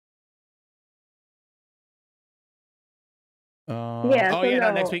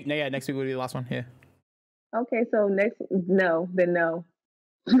 Next week. Next week will be the last one. Yeah. Okay, so no.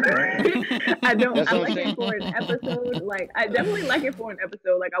 I don't. I like it for an episode. Like, I definitely like it for an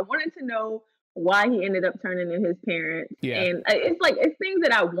episode. Like, I wanted to know why he ended up turning in his parents. Yeah. And it's things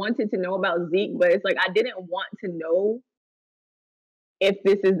that I wanted to know about Zeke, but it's like I didn't want to know if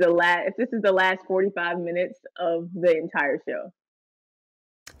this is the last 45 minutes of the entire show.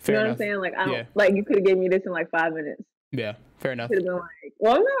 Fair enough. What I'm saying? Like, I don't like, you could have gave me this in like 5 minutes. Yeah, fair enough. Could have been like,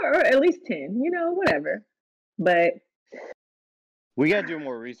 well, no, or at least 10, you know, whatever. But we gotta do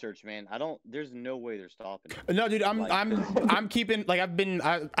more research, man. There's no way they're stopping it. No, dude, I'm keeping, like,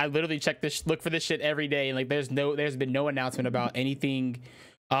 I literally check look for this shit every day, and like there's been no announcement about anything.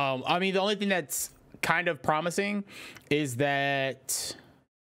 I mean, the only thing that's kind of promising is that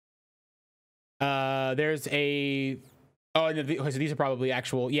there's a so these are probably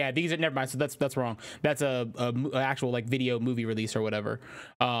actual. Yeah, these are, never mind. So that's wrong. That's a actual like video movie release or whatever.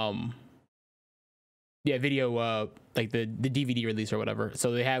 Yeah, video like the DVD release or whatever.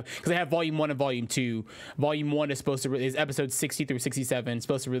 So they have, because they have volume 1 and volume 2. Volume 1 is supposed to is episodes 60 through 67,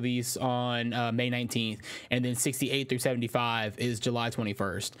 supposed to release on May 19th, and then 68 through 75 is July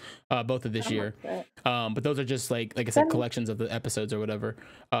 21st, both of this year. But those are just like I said, collections of the episodes or whatever.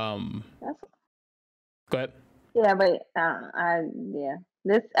 Go ahead. Yeah, but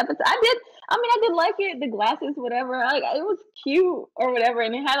this episode, I did like it. The glasses, whatever, like, it was cute or whatever,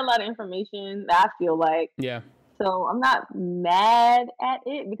 and it had a lot of information that I feel like. Yeah. So I'm not mad at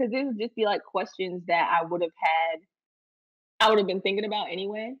it, because it would just be like questions that I would have been thinking about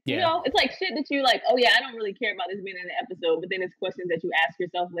anyway. Yeah. You know, it's like shit that you like, oh yeah, I don't really care about this being in the episode, but then it's questions that you ask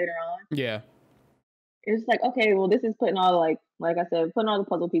yourself later on. Yeah. It's like, okay, well, this is putting all like I said, putting all the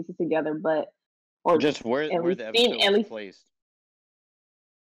puzzle pieces together, but or just where the episode is placed.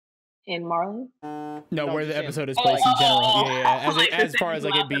 In Marley? No, where the episode is placed in general. As far as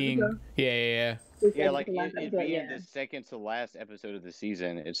like it being, like it being the second to last episode of the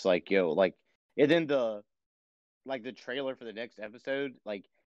season. It's like, yo, like, and then the trailer for the next episode, like,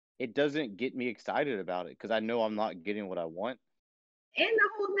 it doesn't get me excited about it because I know I'm not getting what I want. And the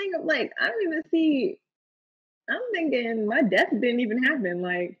whole thing of like, I don't even see. I'm thinking my death didn't even happen.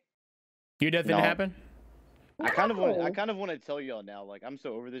 Like, your death didn't happen? I kind of want to tell y'all now. Like, I'm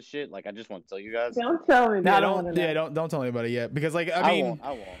so over this shit. Like, I just want to tell you guys. Don't tell me. Don't tell anybody yet, because like I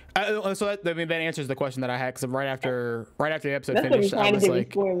won't. So that answers the question that I had, because right after the episode finished, I was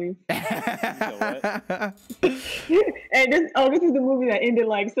like, and this is the movie that ended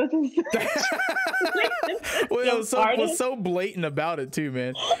like such and such. Well, it was so blatant about it too,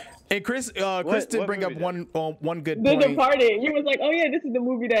 man. And Chris did bring up one good point. The Departed. You was like, oh yeah, this is the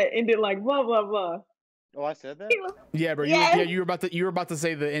movie that ended like blah blah blah. Oh, I said that? Yeah, bro. You were about to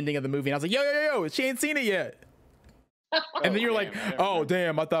say the ending of the movie, and I was like, yo, she ain't seen it yet. And then you're like, oh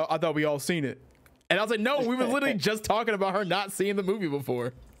damn, I thought we all seen it. And I was like, no, we were literally just talking about her not seeing the movie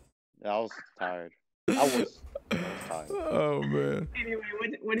before. I was tired. I was tired. Oh man. Anyway,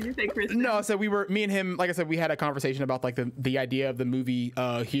 what did you say, Chris? No, so me and him, like I said, we had a conversation about like the idea of the movie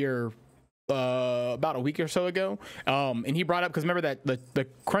here about a week or so ago, and he brought up, because remember that the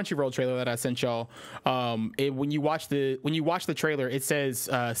Crunchyroll trailer that I sent y'all, when you watch the trailer, it says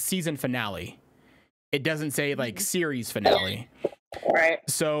season finale. It doesn't say like series finale. Right.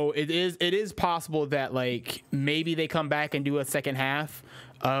 So it is possible that like maybe they come back and do a second half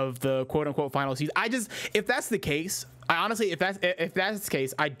of the quote unquote final season. If that's the case, I honestly, if that's the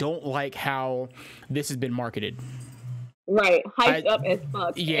case, I don't like how this has been marketed. Right, hyped up as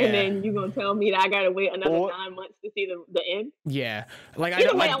fuck. Yeah. And then you gonna tell me that I gotta wait another 9 months to see the end? Yeah. Like,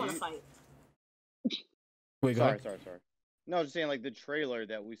 I want to fight. Wait, go ahead. Sorry. No, I was just saying, like, the trailer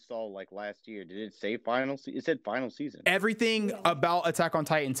that we saw like last year, did it say final season? It said final season. Everything about Attack on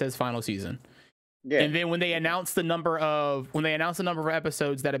Titan says final season. Yeah. And then when they announced the number of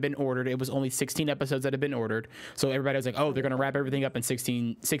episodes that have been ordered, it was only 16 episodes that have been ordered. So everybody was like, "Oh, they're gonna wrap everything up in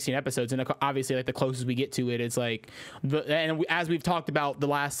 16 episodes." And obviously, like the closest we get to it, it's like as we've talked about the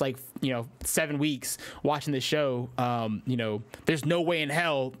last 7 weeks watching this show, there's no way in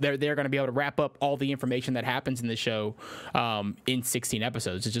hell they're gonna be able to wrap up all the information that happens in the show in 16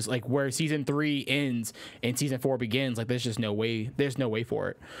 episodes. It's just like where season 3 ends and season 4 begins. Like there's just no way. There's no way for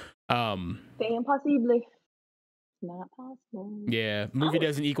it. C'est impossible. It's not possible. Yeah, movie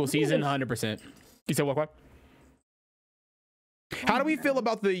doesn't equal season 100%. You said what? How do we feel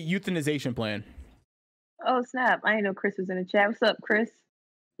about the euthanization plan? Oh snap! I didn't know Chris was in the chat. What's up, Chris?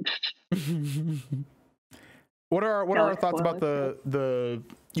 What are our thoughts about the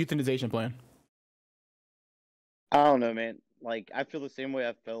euthanization plan? I don't know, man. Like I feel the same way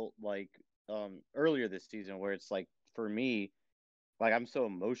I felt like earlier this season, where it's like for me. Like I'm so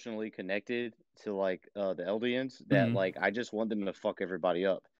emotionally connected to like the Eldians that like I just want them to fuck everybody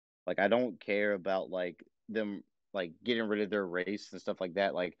up. Like I don't care about like them like getting rid of their race and stuff like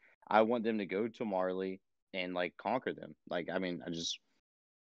that. Like I want them to go to Marley and like conquer them. Like I mean, I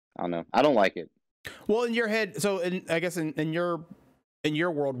don't know. I don't like it. Well, in your head, so I guess in your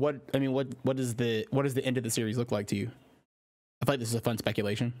world, what does the end of the series look like to you? I feel like this is a fun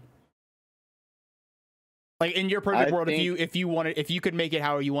speculation. Like in your perfect world, if you could make it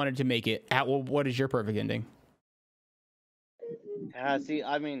how you wanted to make it, what is your perfect ending? See,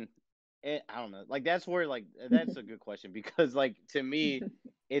 I mean, I don't know. Like that's where that's a good question because like to me,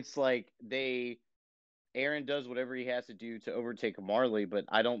 it's like Aaron does whatever he has to do to overtake Marley, but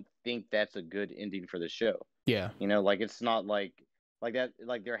I don't think that's a good ending for the show. Yeah, like it's not like that.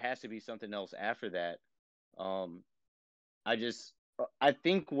 Like there has to be something else after that. I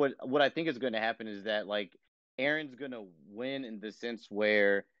think what I think is going to happen is that like. Aaron's gonna win in the sense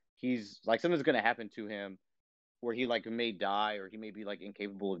where he's like something's gonna happen to him where he like may die or he may be like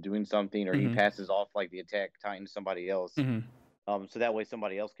incapable of doing something or he passes off like the attack titan to somebody else. So that way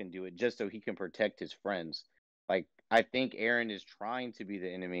somebody else can do it just so he can protect his friends. Like I think Aaron is trying to be the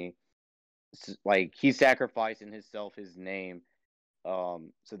enemy. Like he's sacrificing himself, his name,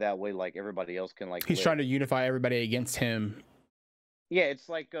 so that way like everybody else can like. He's trying to unify everybody against him. Yeah, it's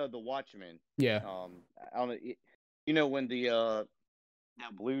like the Watchmen. Yeah. I don't know. When that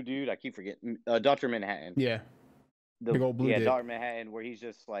blue dude, I keep forgetting, Dr. Manhattan. Yeah. The big old blue dude. Dr. Manhattan, where he's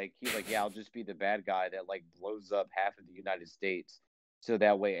like, yeah, I'll just be the bad guy that like blows up half of the United States, so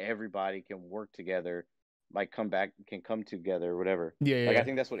that way everybody can work together, like come together, or whatever. Yeah. Like I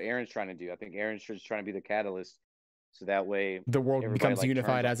think that's what Aaron's trying to do. I think Aaron's just trying to be the catalyst, so that way the world becomes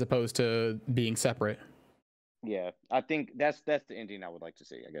unified as opposed to being separate. Yeah, I think that's the ending I would like to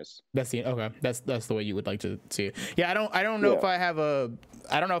see. I guess that's the way you would like to see it. Yeah, I don't know if I have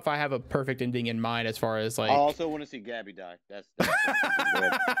a perfect ending in mind as far as like. I also want to see Gabby die. That's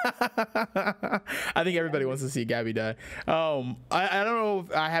I think everybody wants to see Gabby die. I don't know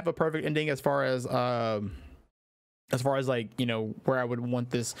if I have a perfect ending as far as like where I would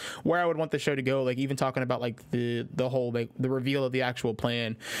want the show to go, like even talking about like the whole like the reveal of the actual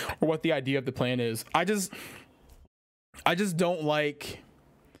plan or what the idea of the plan is. I just don't like.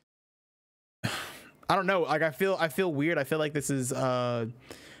 I don't know. Like I feel weird. I feel like this is. I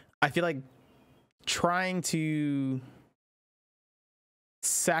feel like trying to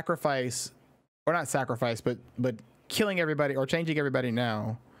sacrifice, or not sacrifice, but killing everybody or changing everybody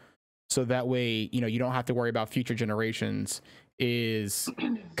now, so that way you don't have to worry about future generations is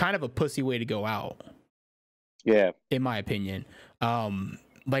kind of a pussy way to go out. Yeah, in my opinion.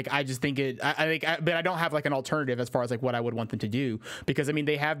 Like I just think but I don't have like an alternative as far as like what I would want them to do, because I mean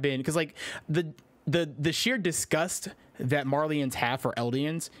they have been, because like the sheer disgust that Marleyans have for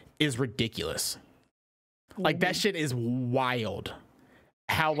Eldians is ridiculous. Like that shit is wild.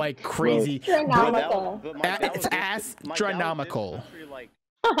 How like crazy. It's astronomical.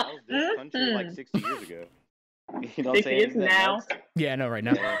 That was this country like 60 years ago. You know what I'm 6 years now. Yeah, no, right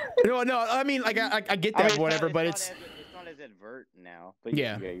now. No, I mean like I get that, whatever, but it's not as advert now. But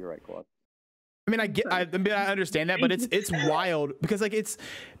yeah, you're right, Claude. I mean, I understand that, but it's wild because just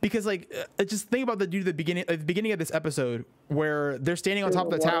think about the dude at the beginning of this episode where they're standing on top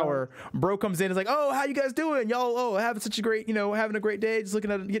of the tower. Bro comes in, is like, "Oh, how you guys doing, y'all? Oh, having such a great, having a great day, just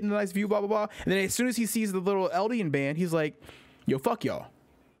looking at getting a nice view, blah blah blah." And then as soon as he sees the little Eldian band, he's like, "Yo, fuck y'all."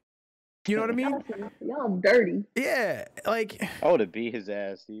 You know what I mean? Y'all dirty. Yeah, like I would have beat his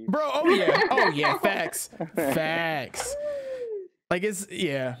ass, dude. Bro, oh yeah, facts. Like it's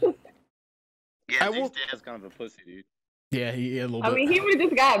yeah. Yeah, Zeke's dad's kind of a pussy, dude. Yeah, a little bit. I mean, he would have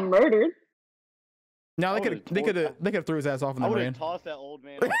just got murdered. No, they could have threw his ass off in the rain. I would have tossed that old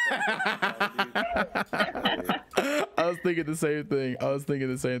man. I was thinking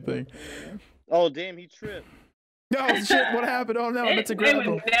the same thing. Oh damn, he tripped. Oh shit! What happened? Oh no, that's a grab. They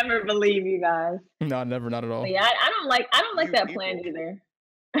would never believe you guys. No, never, not at all. Yeah, I don't like that plan either.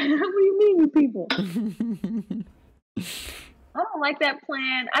 What do you mean, you people? I don't like that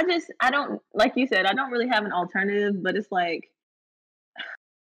plan. I don't, like you said, I don't really have an alternative, but it's like,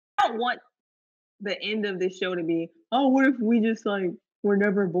 I don't want the end of this show to be, oh, what if we just like were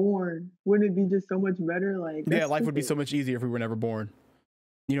never born? Wouldn't it be just so much better? Like, yeah, life would be so much easier if we were never born.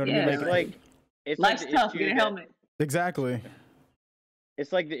 You know what I mean? Life's tough. Get a helmet. Exactly.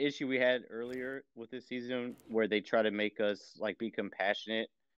 It's like the issue we had earlier with this season, where they try to make us like be compassionate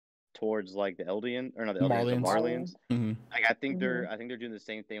towards like the Eldian, or not the Eldians, the Marlians. Mm-hmm. Like I think they're doing the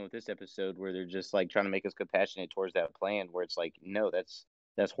same thing with this episode, where they're just like trying to make us compassionate towards that plan, where it's like, no, that's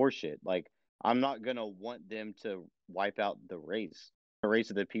horseshit. Like, I'm not gonna want them to wipe out the race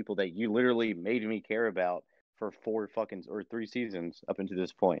of the people that you literally made me care about for 3 seasons up until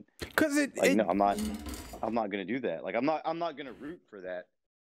this point. Because no, I'm not gonna do that. Like, I'm not gonna root for that.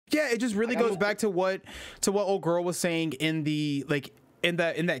 Yeah, it just really goes back to what old girl was saying in the in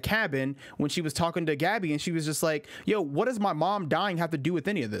that cabin when she was talking to Gabby, and she was just like, yo, what does my mom dying have to do with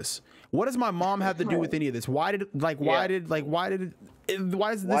any of this? What does my mom have to do with any of this? Why does this involve, why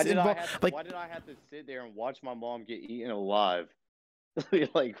did I have to sit there and watch my mom get eaten alive?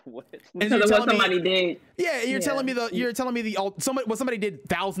 Like, what? Because of what somebody did. Yeah, you're telling me somebody did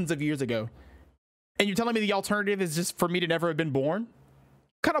thousands of years ago, and you're telling me the alternative is just for me to never have been born?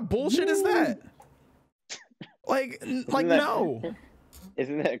 What kind of bullshit is that? No.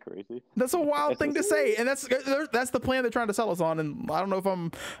 Isn't that crazy? That's a wild thing to say, and that's the plan they're trying to sell us on. And I don't know if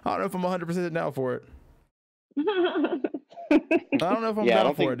I'm 100% down for it. I don't know if I'm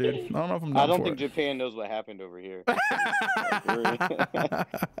down for it, dude. I don't know if I'm down for it. I don't think Japan knows what happened over here.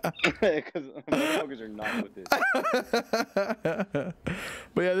 Because motherfuckers are not with this.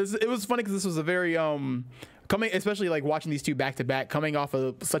 But yeah, it was funny because this was a very especially like watching these two back to back, coming off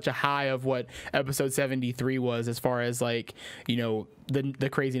of such a high of what episode 73 was, as far as like, you know, the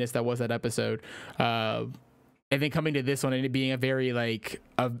craziness that was that episode, and then coming to this one and it being a very like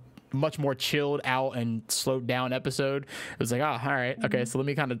a much more chilled out and slowed down episode. It was like, oh, all right, okay, so let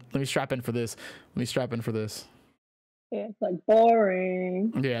me strap in for this. Yeah, it's like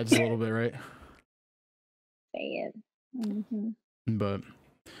boring. Yeah, just a little bit, right? But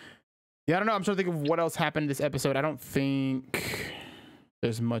yeah, I don't know. I'm trying to think of what else happened in this episode. I don't think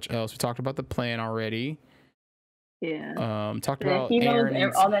there's much else. We talked about the plan already. Yeah. Talked about he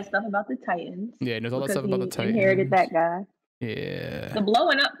knows all that stuff about the Titans. Yeah, he knows all that stuff about the Titans. Inherited that guy. Yeah. The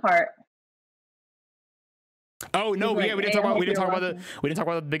blowing up part. Oh no! We didn't talk about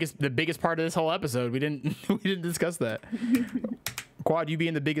the biggest part of this whole episode. We didn't discuss that. Quad, you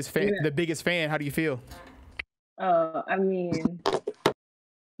being the biggest fan, how do you feel? I mean,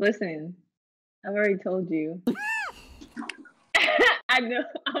 listen, I've already told you. I know.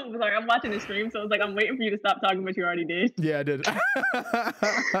 I'm sorry. I'm watching the stream, so it's like I'm waiting for you to stop talking, but you already did. Yeah, I did. I'm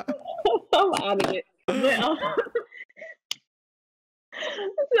out of it. But,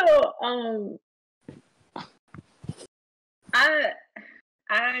 so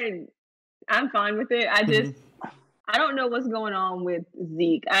I'm fine with it. I just I don't know what's going on with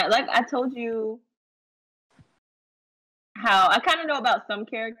Zeke. I told you how I kind of know about some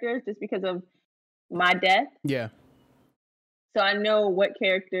characters just because of my death. Yeah. So I know what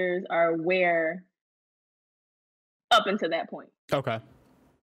characters are where up until that point. Okay.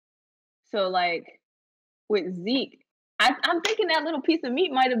 So like with Zeke, I'm thinking that little piece of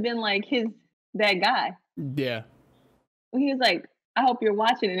meat might have been like that guy. Yeah. He was like, I hope you're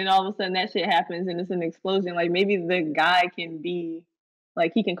watching, and then all of a sudden that shit happens and it's an explosion. Like maybe the guy can be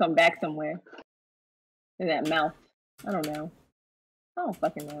like he can come back somewhere in that mouth. I don't know. I don't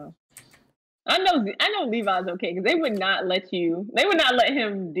fucking know. I know Levi's okay because they would not let him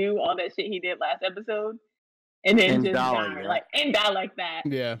do all that shit he did last episode and then die like that.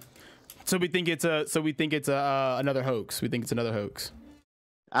 Yeah. So we think it's another hoax. We think it's another hoax.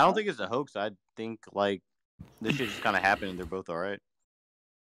 I don't think it's a hoax. I think like this shit just kind of happened and they're both all right.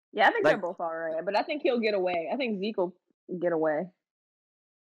 Yeah, I think they're both all right, but I think he'll get away. I think Zeke will get away.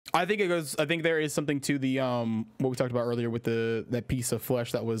 I think there is something to the what we talked about earlier with that piece of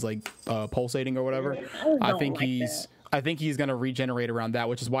flesh that was like pulsating or whatever. I think he's gonna regenerate around that,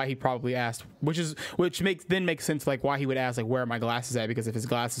 which is why he probably asked, which makes sense, like why he would ask like where are my glasses at, because if his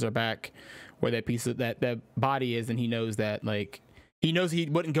glasses are back where that piece of that body is, then he knows that he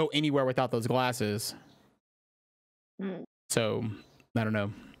wouldn't go anywhere without those glasses. So I don't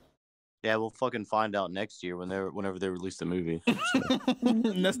know. Yeah, we'll fucking find out next year whenever they release the movie. So.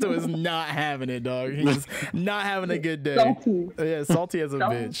 Nesto is not having it, dog. He's not having a good day. Salty. Yeah, salty as a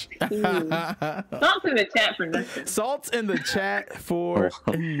bitch. Salt's in the chat for Nesto. Salt's in the chat for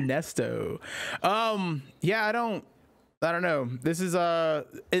Nesto. Yeah, I don't know. This is and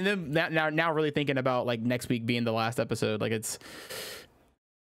then now really thinking about like next week being the last episode. Like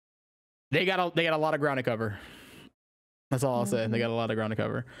they got a lot of ground to cover. That's all I'll say. They got a lot of ground to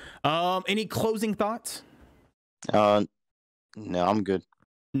cover. Any closing thoughts? No, I'm good.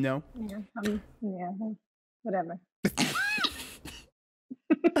 No. Yeah, whatever.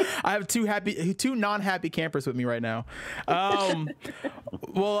 I have two non-happy campers with me right now. Well,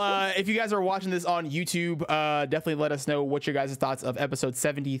 if you guys are watching this on YouTube, definitely let us know what your guys' thoughts of episode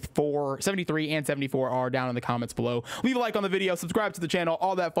 74, 73, and 74 are down in the comments below. Leave a like on the video, subscribe to the channel,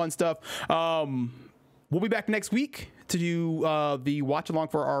 all that fun stuff. We'll be back next week to do the watch along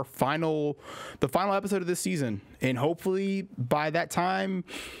for the final episode of this season, and hopefully by that time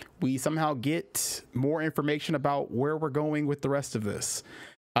we somehow get more information about where we're going with the rest of this.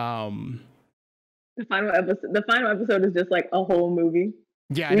 The final episode is just like a whole movie.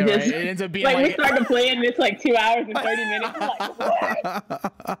 Yeah, I know, right? It ends up being like we start to play it and it's like 2 hours and 30 minutes. Like,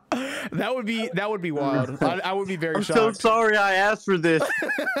 what? That would be wild. I would be very shocked. I'm so sorry I asked for this.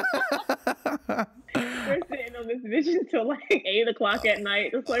 We're sitting on this vision till like 8 o'clock at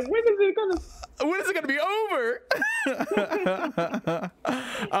night. It's like, when is it gonna be over?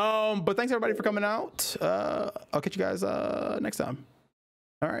 But thanks everybody for coming out. I'll catch you guys next time.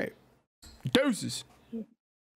 All right. Doses.